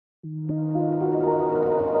Hello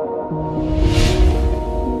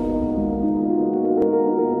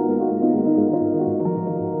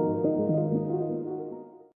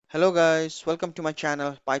guys, welcome to my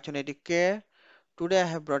channel Python Educare. Today I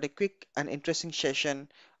have brought a quick and interesting session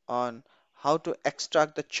on how to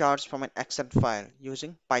extract the charts from an Excel file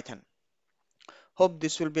using Python. Hope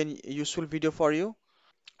this will be a useful video for you.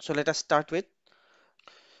 So let us start with.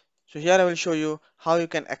 So here I will show you how you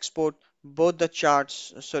can export both the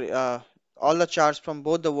charts, all the charts from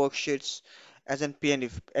both the worksheets as an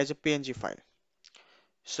PNG file.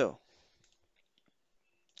 So,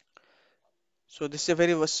 so this is a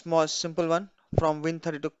very small, simple one from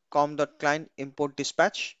win32com.client import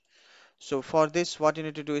dispatch. So for this, what you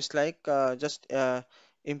need to do is just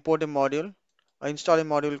import a module, install a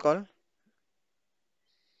module called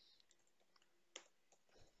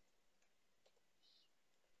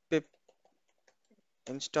pip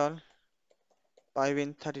install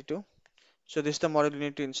pywin32. So this is the module you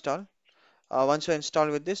need to install. Once you install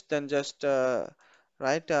with this, then just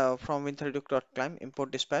write from win32.climb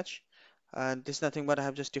import dispatch. And this is nothing but I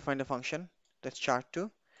have just defined a function that's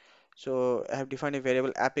chart2. So I have defined a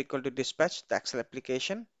variable app equal to dispatch the Excel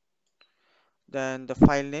application, then the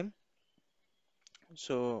file name.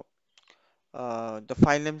 So the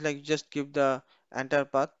file name, like, just give the entire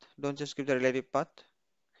path, don't just give the relative path.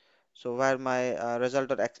 So where my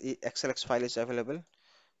result.xlx file is available.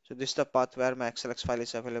 So this is the path where my xlx file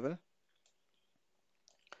is available.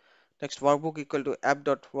 Next, workbook equal to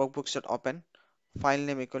app.workbooks.open, file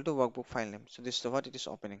name equal to workbook file name. So this is what it is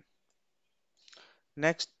opening.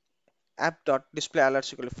 Next, app.display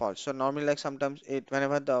alerts equal to false. So normally, like, sometimes it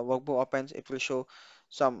whenever the workbook opens, it will show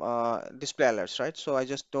some display alerts, right? So I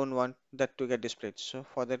just don't want that to get displayed. So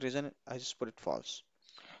for that reason, I just put it false.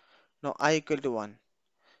 Now I equal to 1.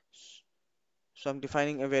 So I'm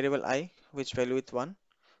defining a variable I which value with 1.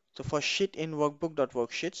 So for sheet in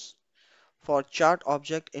workbook.worksheets, for chart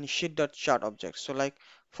object in sheet.chart object. So like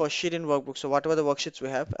for sheet in workbook, so whatever the worksheets we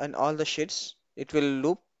have and all the sheets, it will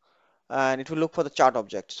loop and it will look for the chart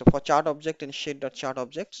object. So for chart object in sheet.chart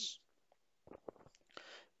objects,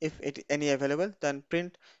 if it any available, then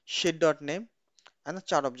print sheet.name and the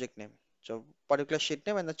chart object name. So particular sheet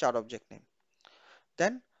name and the chart object name.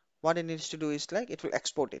 Then what it needs to do is, like, it will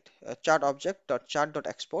export it. Chart object dot chart dot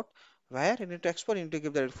export. Where you need to export, you need to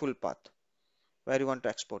give the full path where you want to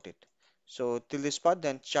export it. So till this part,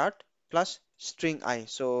 then chart plus string I.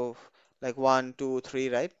 So like 1, 2, 3,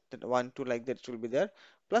 right? That 1, 2, like that, it will be there,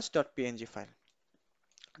 plus .png file.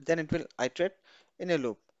 Then it will iterate in a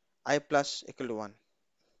loop. I plus equal to 1.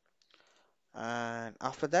 And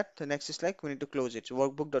after that, the next is, like, we need to close it. So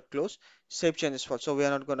workbook.close, save changes for. So we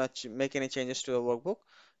are not going to make any changes to the workbook.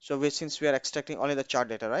 So since we are extracting only the chart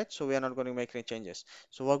data, right? So we are not going to make any changes.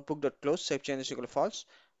 So workbook.close, save changes equal to false,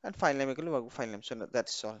 and file name equal to workbook file name. So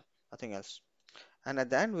that's all, nothing else. And at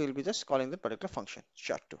the end, we will be just calling the particular function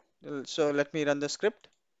chart2. So let me run the script.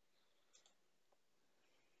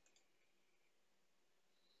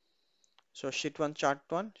 So sheet 1 chart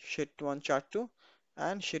 1, sheet 1 chart 2,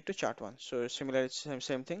 and sheet 2 chart 1. So similar, it's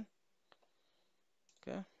same thing.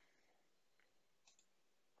 Okay.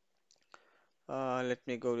 Let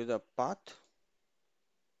me go to the path.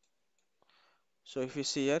 So if you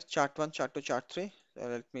see here, chart 1, chart 2, chart 3,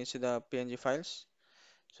 let me see the PNG files.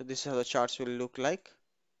 So this is how the charts will look like.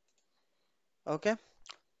 Okay.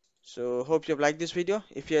 So hope you have liked this video.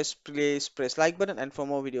 If yes, please press like button, and for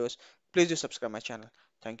more videos, please do subscribe my channel.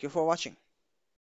 Thank you for watching.